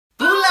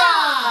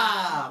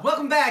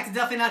back to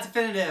Definitely Not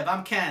Definitive.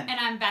 I'm Ken. And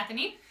I'm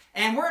Bethany.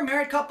 And we're a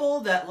married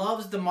couple that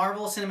loves the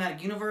Marvel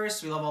Cinematic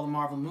Universe. We love all the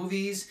Marvel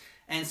movies.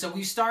 And so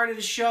we started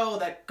a show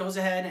that goes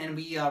ahead and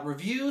we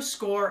review,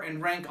 score, and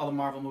rank all the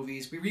Marvel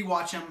movies. We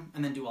rewatch them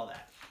and then do all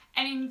that.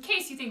 And in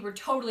case you think we're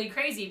totally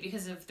crazy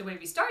because of the way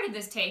we started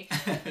this take,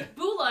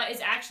 Bula is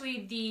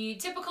actually the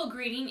typical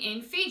greeting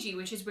in Fiji,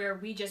 which is where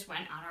we just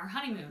went on our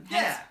honeymoon.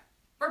 Yeah.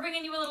 We're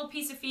bringing you a little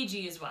piece of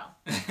Fiji as well.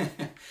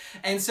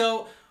 And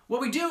so what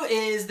we do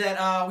is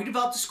that we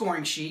developed a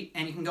scoring sheet,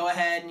 and you can go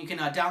ahead and you can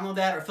download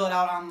that or fill it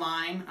out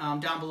online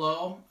down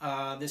below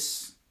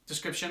this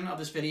description of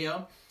this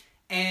video.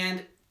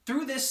 And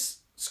through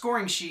this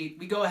scoring sheet,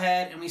 we go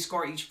ahead and we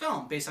score each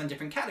film based on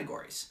different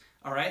categories.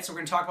 All right, so we're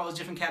going to talk about those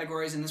different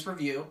categories in this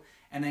review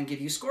and then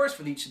give you scores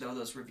for each of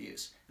those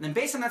reviews. And then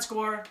based on that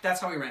score,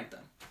 that's how we rank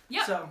them.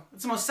 Yep. So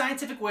it's the most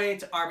scientific way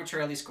to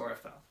arbitrarily score a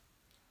film.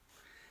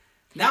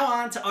 Now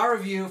on to our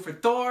review for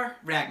Thor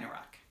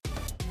Ragnarok.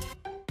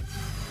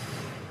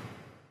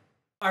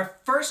 Our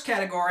first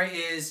category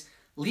is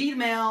lead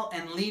male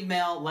and lead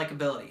male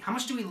likability. How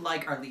much do we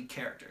like our lead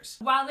characters?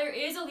 While there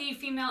is a lead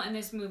female in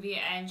this movie,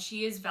 and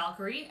she is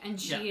Valkyrie, and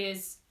she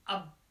is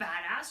a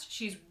badass,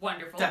 she's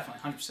wonderful.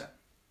 Definitely, 100%.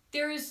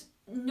 There is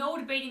no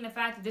debating the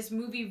fact that this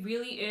movie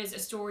really is a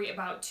story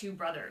about two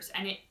brothers,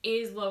 and it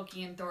is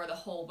Loki and Thor the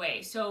whole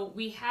way. So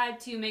we had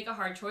to make a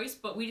hard choice,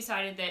 but we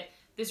decided that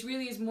this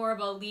really is more of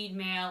a lead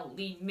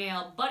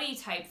male buddy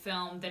type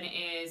film than it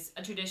is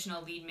a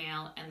traditional lead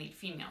male and lead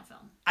female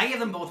film. I give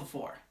them both a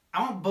 4.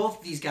 I want both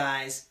of these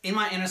guys in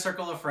my inner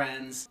circle of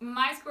friends.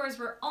 My scores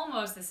were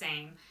almost the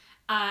same.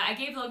 I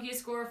gave Loki a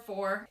score of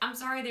 4. I'm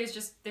sorry,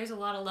 there's a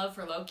lot of love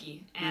for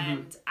Loki,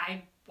 and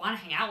I want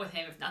to hang out with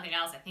him if nothing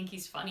else. I think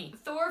he's funny.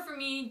 Thor for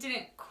me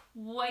didn't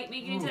quite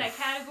make it into that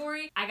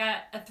category. I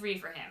got a 3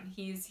 for him.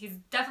 He's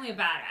definitely a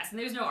badass, and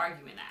there's no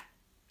arguing that.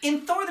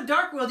 In Thor the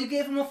Dark World, you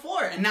gave him a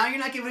 4, and now you're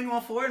not giving him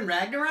a 4 in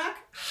Ragnarok?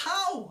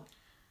 How?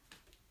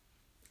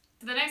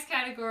 The next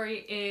category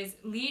is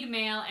lead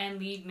male and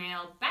lead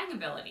male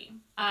bangability.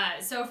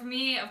 So for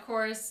me, of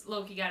course,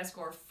 Loki got a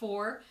score of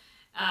 4,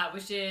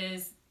 which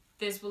is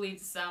this will lead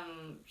to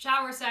some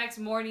shower sex,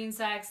 morning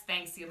sex,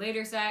 thanks see you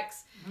later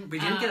sex. We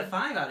didn't get a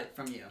 5 out of it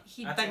from you.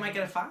 I thought you might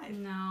get a 5.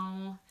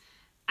 No.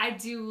 I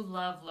do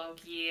love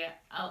Loki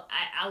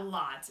a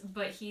lot,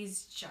 but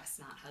he's just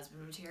not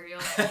husband material.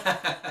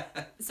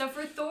 So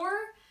for Thor,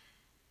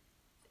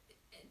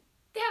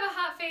 they have a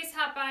hot face,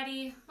 hot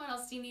body. What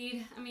else do you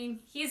need? I mean,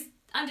 he's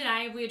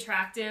undeniably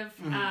attractive.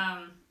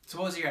 So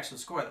what was your actual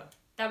score,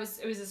 though? It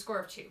was a score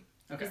of 2. Okay.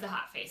 It was the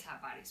hot face,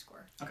 hot body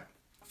score. Okay.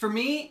 For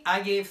me,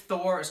 I gave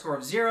Thor a score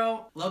of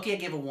 0. Loki, I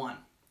gave a 1.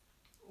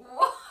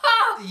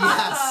 Whoa!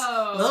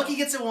 Yes. Loki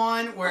gets a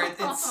 1 where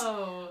it's,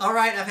 all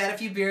right, I've had a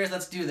few beers,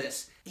 let's do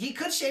this. He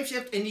could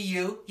shapeshift into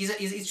you. He's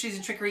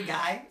a trickery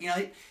guy, you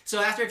know.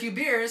 So after a few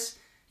beers,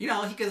 he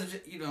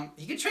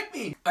could trick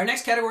me. Our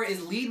next category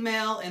is lead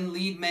male and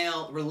lead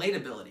male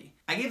relatability.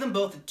 I gave them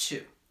both a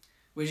 2,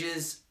 which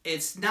is,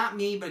 it's not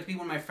me, but it could be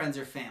one of my friends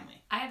or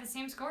family. I had the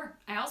same score.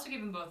 I also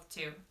gave them both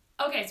 2.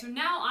 Okay, so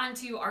now on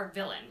to our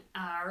villain.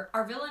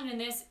 Our villain in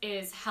this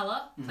is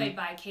Hela, played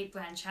by Cate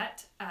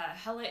Blanchett.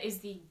 Hela is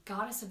the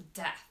goddess of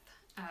death,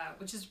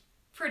 which is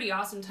pretty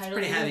awesome title.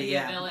 It's pretty heavy,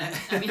 yeah. Villain.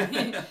 I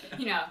mean,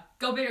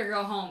 go big or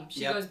go home.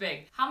 She goes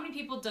big. How many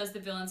people does the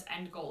villain's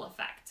end goal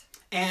affect?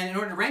 And in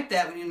order to rank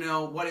that, we need to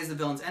know what is the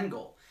villain's end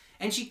goal.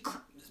 And she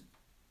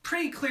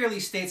pretty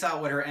clearly states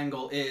out what her end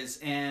goal is.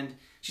 And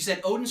she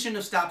said Odin shouldn't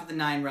have stopped at the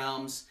 9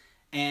 realms,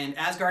 and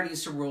Asgard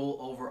needs to rule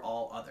over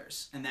all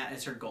others. And that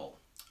is her goal.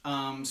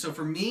 So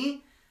for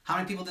me, how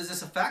many people does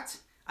this affect?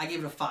 I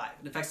gave it a 5.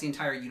 It affects the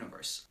entire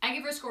universe. I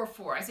gave her a score of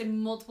 4. I said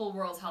multiple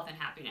worlds, health, and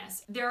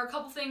happiness. There are a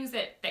couple things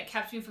that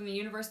kept me from the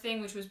universe thing,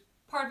 which was,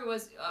 part of it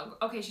was,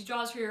 okay, she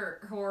draws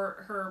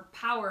her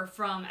power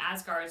from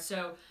Asgard,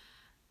 so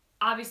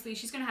obviously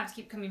she's going to have to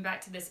keep coming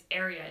back to this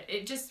area.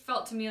 It just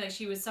felt to me like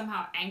she was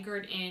somehow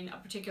anchored in a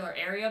particular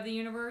area of the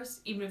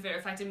universe, even if it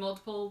affected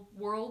multiple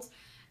worlds.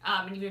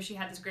 And even if she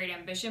had this great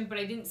ambition, but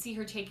I didn't see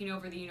her taking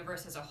over the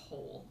universe as a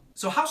whole.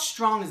 So how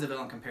strong is the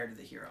villain compared to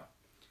the hero?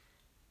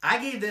 I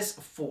gave this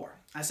a 4.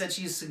 I said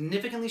she's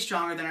significantly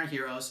stronger than our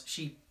heroes.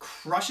 She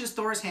crushes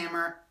Thor's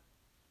hammer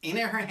in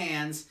her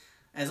hands,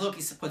 as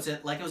Loki puts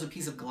it, like it was a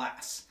piece of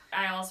glass.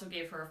 I also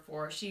gave her a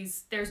 4.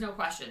 There's no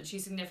question,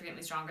 she's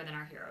significantly stronger than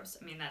our heroes.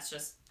 I mean, that's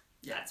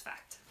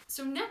fact.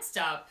 So next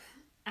up,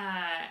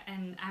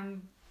 and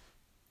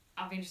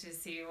I'll be interested to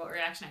see what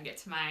reaction I get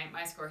to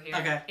my score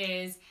here,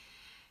 is,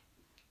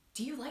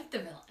 do you like the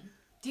villain?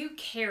 Do you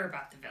care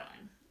about the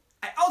villain?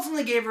 I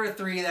ultimately gave her a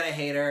 3 that I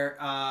hate her,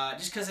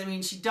 just because, I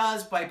mean, she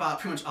does wipe out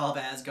pretty much all of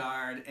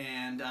Asgard,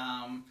 and,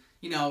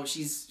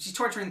 she's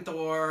torturing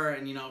Thor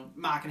and,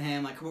 mocking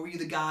him, like, what were you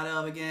the god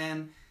of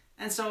again?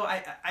 And so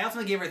I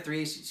ultimately gave her a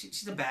 3.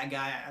 She's a bad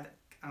guy.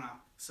 I don't know,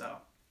 so.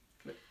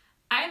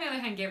 I, on the other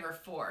hand, gave her a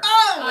 4.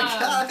 Oh my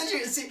god!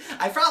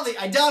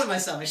 I doubted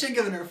myself. I should have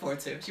given her a 4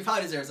 too. She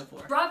probably deserves a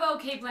 4. Bravo,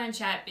 Cate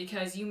Blanchett,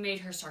 because you made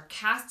her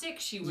sarcastic.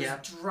 She was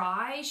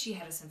dry. She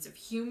had a sense of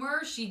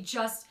humor. She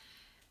just,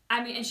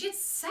 I mean, and she had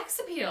sex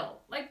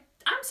appeal. Like,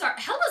 I'm sorry,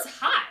 Hela's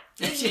hot.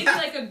 In maybe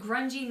like a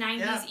grungy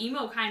 90s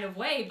emo kind of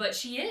way, but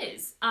she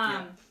is.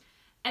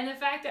 And the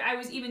fact that I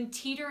was even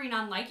teetering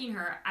on liking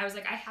her, I was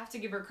like, I have to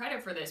give her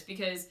credit for this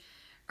because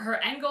her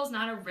end goal's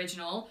not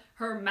original.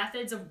 Her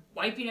methods of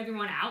wiping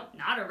everyone out,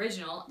 not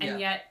original. And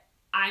yet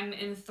I'm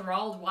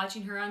enthralled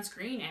watching her on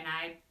screen, and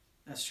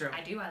That's true.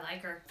 I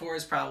like her. Thor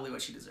is probably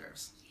what she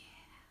deserves.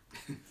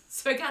 Yeah.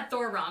 So I got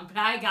Thor wrong, but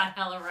I got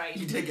Hela right.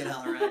 You did get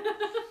Hela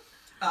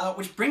right.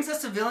 Which brings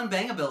us to villain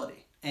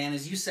bangability. And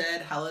as you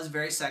said, Hela is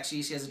very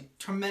sexy. She has a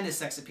tremendous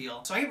sex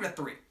appeal. So I give her a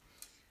 3.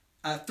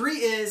 3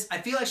 is, I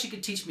feel like she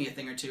could teach me a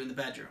thing or two in the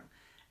bedroom.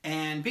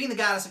 And being the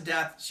goddess of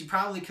death, she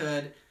probably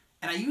could.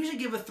 And I usually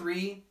give a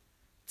 3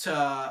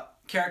 to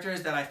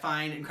characters that I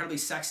find incredibly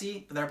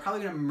sexy, but that are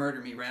probably going to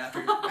murder me right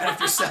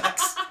after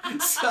sex.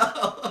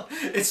 So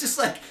it's just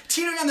like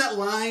teetering on that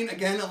line,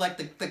 again, of like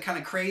the kind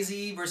of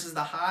crazy versus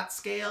the hot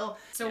scale.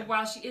 So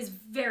while she is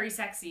very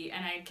sexy,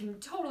 and I can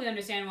totally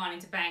understand wanting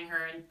to bang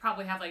her and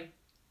probably have like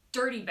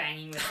dirty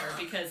banging with her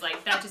because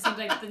like that just seems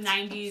like the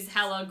 90s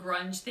Hela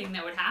grunge thing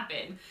that would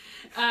happen.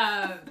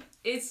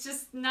 It's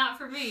just not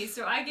for me,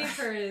 so I give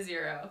her a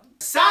 0.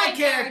 Side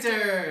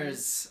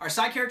characters! Our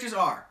side characters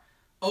are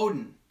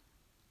Odin,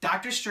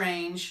 Doctor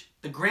Strange,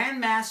 the Grand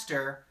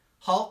Master,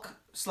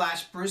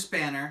 Hulk/Bruce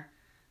Banner,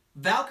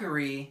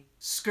 Valkyrie,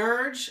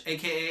 Scourge,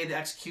 aka the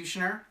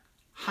Executioner,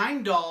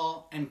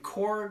 Heimdall, and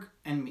Korg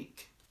and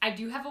Meek. I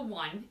do have a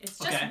 1. It's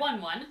just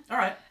 1-1.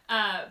 Alright.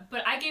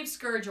 But I gave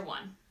Scourge a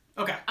 1.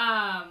 Okay.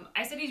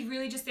 I said he's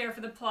really just there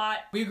for the plot.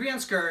 We agree on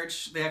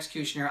Scourge, the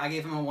Executioner. I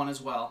gave him a 1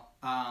 as well.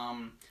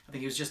 I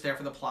think he was just there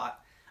for the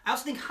plot. I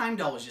also think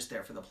Heimdall was just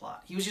there for the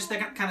plot. He was just there,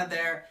 kind of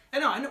there. I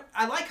know,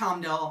 I like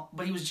Heimdall,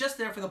 but he was just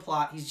there for the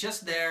plot. He's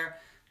just there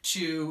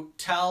to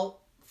tell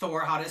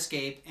Thor how to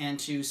escape and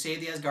to save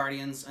the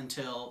Asgardians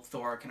until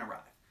Thor can arrive.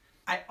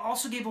 I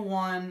also gave a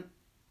 1,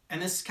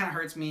 and this kind of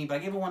hurts me, but I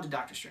gave a 1 to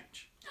Doctor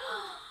Strange.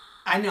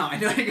 I know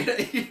you're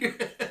gonna...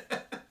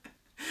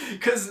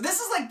 Because this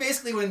is like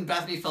basically when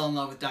Bethany fell in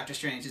love with Doctor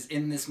Strange, is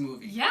in this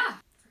movie. Yeah.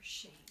 For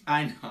shame.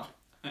 I know.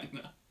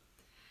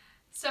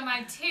 So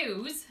my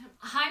 2s,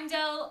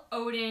 Heimdall,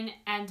 Odin,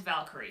 and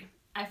Valkyrie.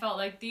 I felt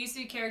like these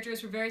 3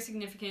 characters were very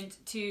significant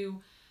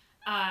to,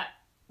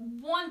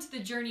 one, to the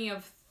journey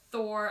of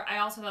Thor. I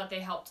also thought they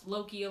helped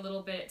Loki a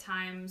little bit at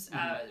times.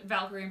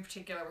 Valkyrie in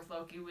particular with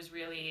Loki was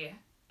really,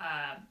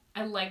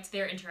 I liked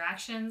their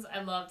interactions.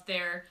 I loved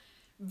their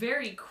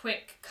very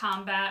quick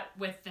combat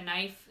with the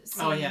knife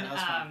scene. Oh yeah, that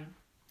was fun.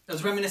 It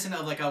was reminiscent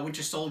of like a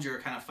Winter Soldier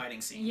kind of fighting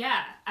scene.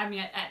 Yeah, I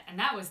mean, and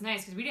that was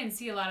nice because we didn't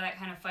see a lot of that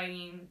kind of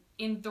fighting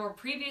in Thor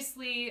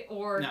previously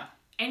or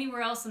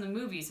anywhere else in the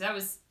movie. So it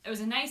was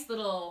a nice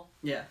little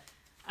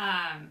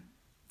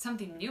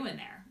something new in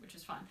there, which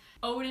was fun.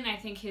 Odin, I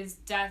think his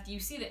death, you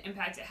see the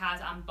impact it has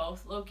on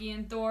both Loki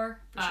and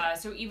Thor. Sure.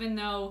 So even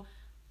though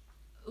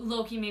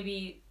Loki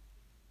maybe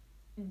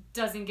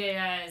doesn't get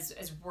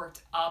as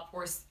worked up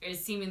or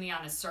is seemingly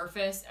on the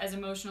surface as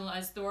emotional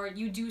as Thor,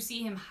 you do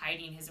see him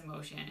hiding his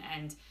emotion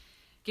and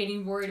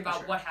getting worried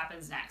about what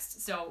happens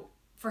next. So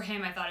for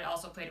him, I thought it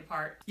also played a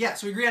part. Yeah,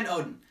 so we agree on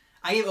Odin.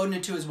 I gave Odin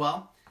a 2 as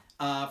well,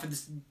 for the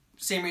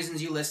same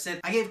reasons you listed.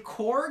 I gave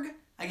Korg,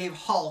 I gave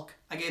Hulk,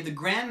 I gave the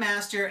Grand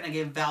Master, and I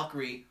gave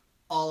Valkyrie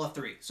all a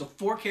 3. So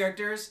 4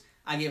 characters,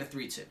 I gave a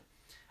 3 to.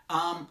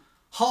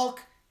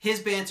 Hulk,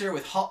 his banter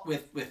with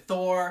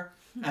Thor,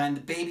 and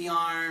the baby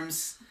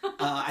arms.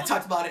 I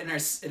talked about it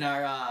in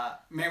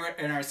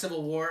our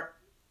Civil War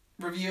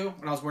review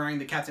when I was wearing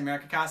the Captain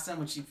America costume.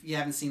 Which if you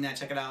haven't seen that,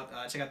 check it out.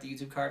 Check out the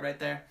YouTube card right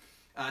there.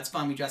 It's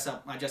fun. I dressed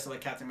up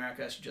like Captain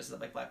America. She dresses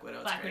up like Black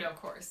Widow. Black Widow, of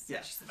course.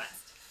 Yeah, she's the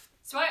best.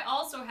 So I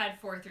also had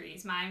 4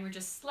 3s. Mine were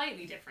just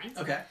slightly different.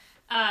 Okay.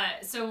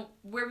 So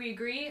where we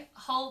agree,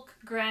 Hulk,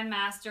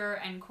 Grandmaster,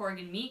 and Korg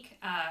and Meek.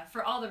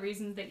 For all the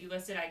reasons that you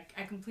listed,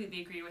 I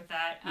completely agree with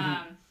that.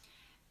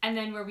 And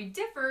then where we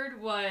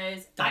differed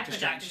was I put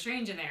Doctor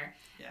Strange in there.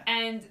 Yeah.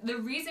 And the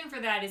reason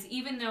for that is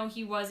even though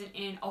he wasn't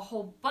in a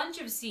whole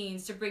bunch of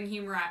scenes to bring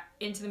humor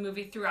into the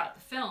movie throughout the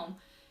film,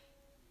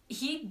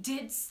 he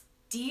did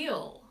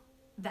steal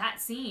that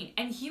scene.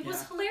 And he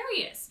was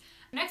hilarious.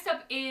 Next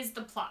up is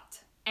the plot.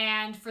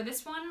 And for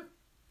this one,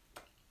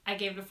 I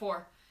gave it a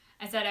 4.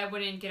 I said I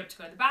wouldn't get up to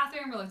go to the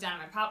bathroom or look down at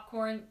my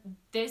popcorn.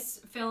 This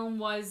film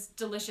was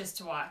delicious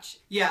to watch.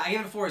 Yeah, I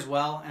gave it a 4 as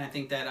well. And I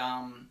think that...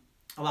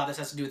 a lot of this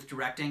has to do with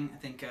directing. I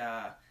think,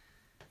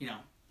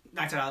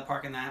 knocked it out of the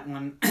park in that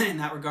one, in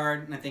that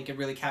regard. And I think it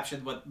really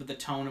captured the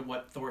tone of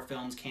what Thor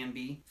films can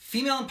be.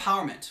 Female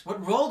empowerment.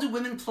 What role do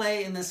women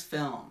play in this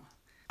film?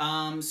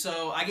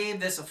 So I gave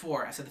this a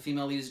 4. I said the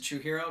female lead is a true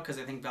hero because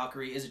I think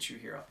Valkyrie is a true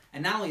hero.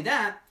 And not only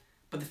that,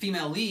 but the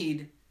female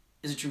lead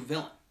is a true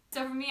villain.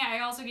 So for me, I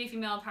also gave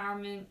female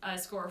empowerment a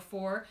score of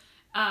 4.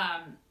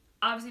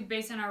 Obviously,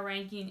 based on our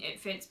ranking, it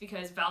fits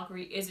because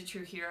Valkyrie is a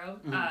true hero.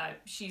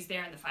 She's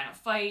there in the final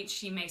fight.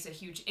 She makes a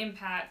huge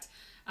impact.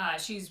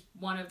 She's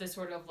one of the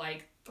sort of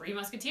like three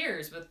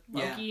musketeers with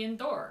Loki and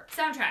Thor.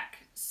 Soundtrack.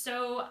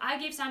 So I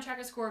gave soundtrack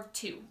a score of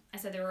 2. I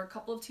said there were a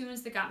couple of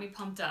tunes that got me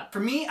pumped up. For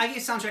me, I gave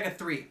soundtrack a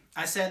 3.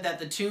 I said that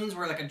the tunes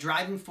were like a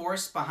driving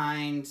force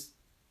behind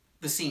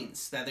the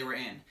scenes that they were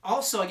in.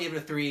 Also, I gave it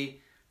a 3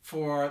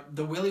 for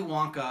the Willy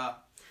Wonka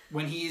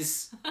when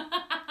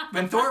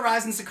when Thor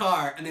rides into the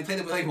car and they play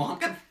the Willy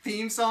Wonka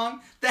theme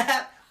song.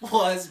 That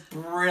was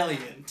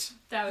brilliant.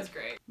 That was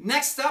great.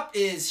 Next up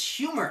is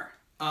humor.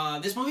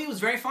 This movie was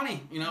very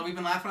funny. You know, we've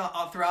been laughing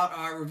all throughout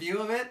our review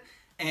of it,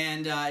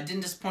 and it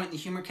didn't disappoint in the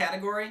humor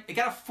category. It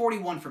got a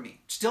 41 for me.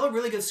 Still a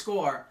really good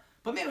score,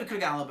 but maybe it could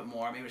have gotten a little bit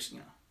more. Maybe it's,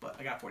 but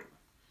I got 41.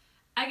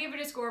 I gave it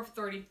a score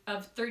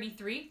of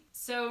 33.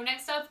 So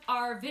next up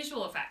are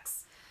visual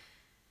effects.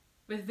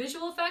 With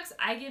visual effects,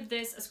 I give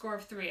this a score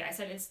of 3. I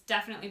said it's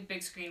definitely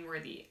big screen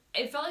worthy.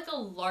 It felt like a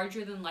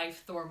larger than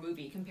life Thor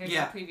movie compared to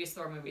the previous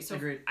Thor movie. So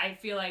agreed. I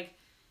feel like,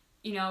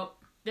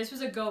 this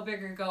was a go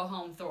big or go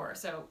home Thor.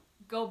 So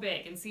go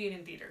big and see it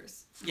in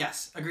theaters.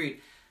 Yes,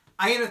 agreed.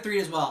 I gave it a 3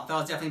 as well. That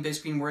was definitely big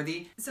screen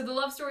worthy. So the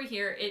love story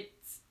here,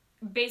 it's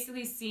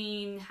basically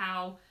seeing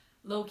how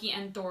Loki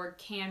and Thor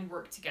can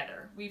work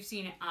together. We've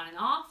seen it on and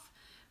off,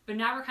 but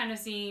now we're kind of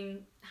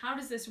seeing how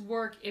does this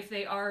work if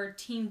they are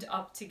teamed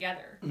up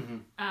together. Mm-hmm.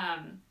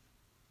 And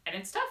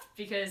it's tough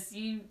because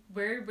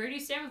where do you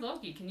stand with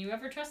Loki? Can you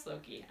ever trust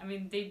Loki? I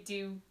mean, they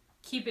do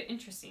keep it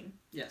interesting.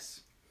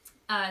 Yes.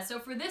 So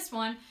for this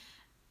one,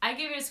 I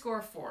gave it a score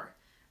of 4.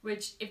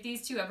 Which, if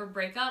these two ever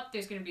break up,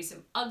 there's going to be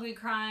some ugly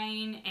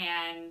crying,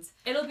 and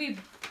it'll be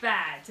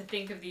bad to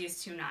think of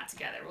these two not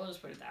together. We'll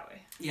just put it that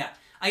way. Yeah,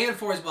 I gave it a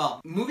 4 as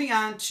well. Moving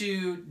on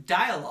to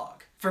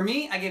dialogue. For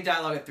me, I gave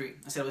dialogue a 3.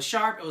 I said it was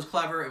sharp, it was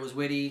clever, it was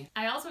witty.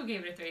 I also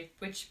gave it a 3,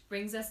 which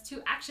brings us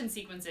to action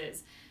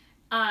sequences.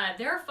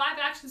 There are 5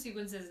 action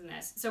sequences in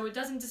this, so it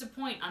doesn't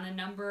disappoint on the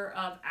number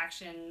of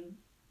action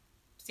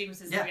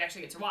sequences that we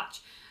actually get to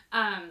watch.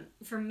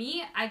 For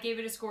me, I gave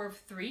it a score of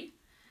 3.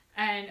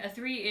 And a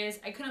 3 is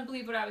I couldn't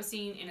believe what I was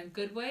seeing in a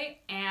good way,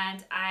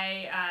 and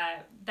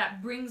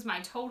that brings my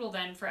total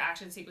then for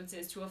action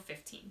sequences to a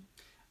 15.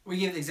 We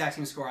gave the exact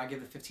same score. I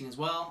give it a 15 as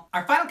well.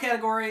 Our final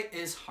category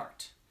is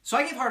heart. So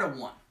I gave heart a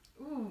 1.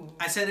 Ooh.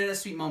 I said it a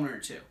sweet moment or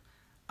 2.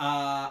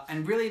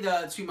 And really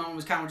the sweet moment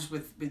was kind of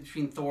just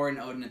between Thor and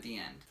Odin at the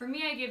end. For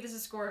me, I gave this a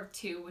score of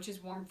 2, which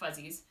is warm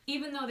fuzzies.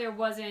 Even though there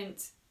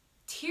wasn't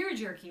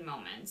tear-jerking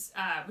moments,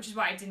 which is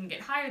why I didn't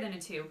get higher than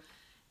a 2,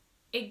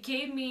 it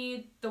gave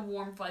me the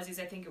warm fuzzies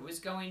I think it was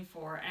going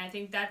for, and I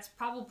think that's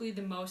probably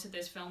the most that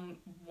this film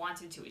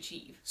wanted to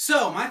achieve.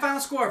 So, my final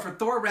score for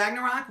Thor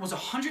Ragnarok was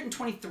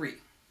 123.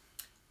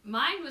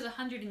 Mine was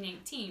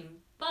 118,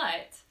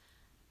 but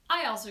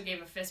I also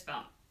gave a fist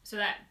bump, so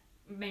that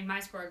made my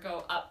score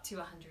go up to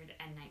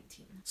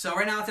 119. So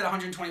right now it's at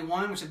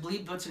 121, which I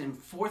believe puts it in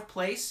 4th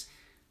place.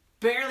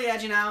 Barely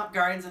edging out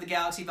Guardians of the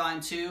Galaxy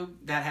Volume 2,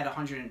 that had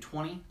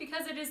 120.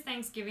 Because it is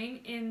Thanksgiving,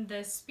 in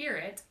the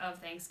spirit of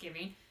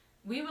Thanksgiving,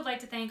 we would like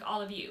to thank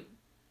all of you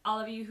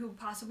who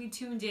possibly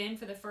tuned in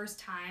for the first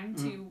time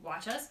to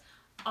watch us,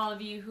 all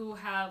of you who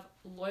have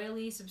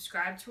loyally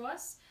subscribed to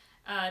us,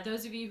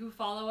 those of you who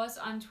follow us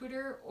on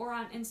Twitter or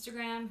on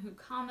Instagram, who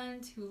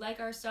comment, who like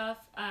our stuff.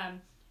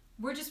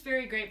 We're just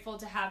very grateful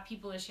to have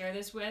people to share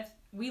this with.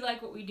 We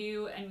like what we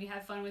do, and we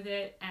have fun with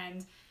it,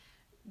 and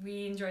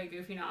we enjoy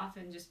goofing off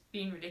and just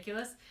being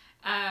ridiculous.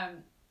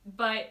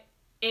 But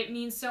it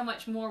means so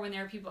much more when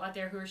there are people out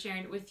there who are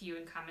sharing it with you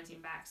and commenting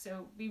back.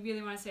 So we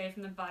really want to say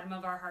from the bottom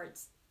of our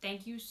hearts,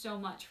 thank you so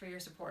much for your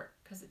support,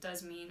 because it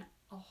does mean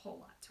a whole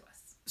lot to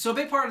us. So a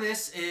big part of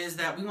this is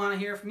that we want to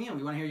hear from you.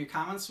 We want to hear your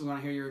comments. We want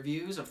to hear your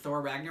reviews of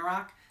Thor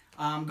Ragnarok.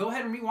 Go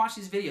ahead and rewatch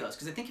these videos,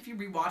 because I think if you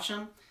rewatch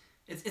them,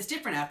 it's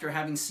different after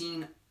having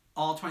seen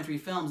all 23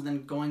 films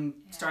and then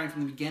starting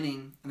from the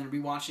beginning and then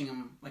rewatching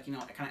them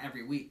kind of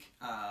every week.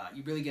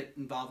 You really get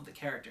involved with the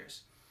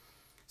characters.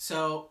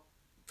 So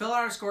fill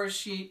out our score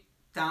sheet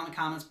down in the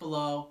comments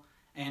below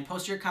and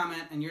post your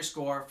comment and your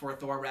score for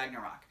Thor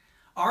Ragnarok.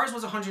 Ours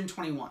was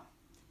 121.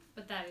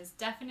 But that is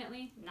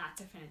definitely not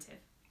definitive.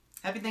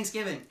 Happy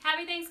Thanksgiving.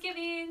 Happy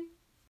Thanksgiving!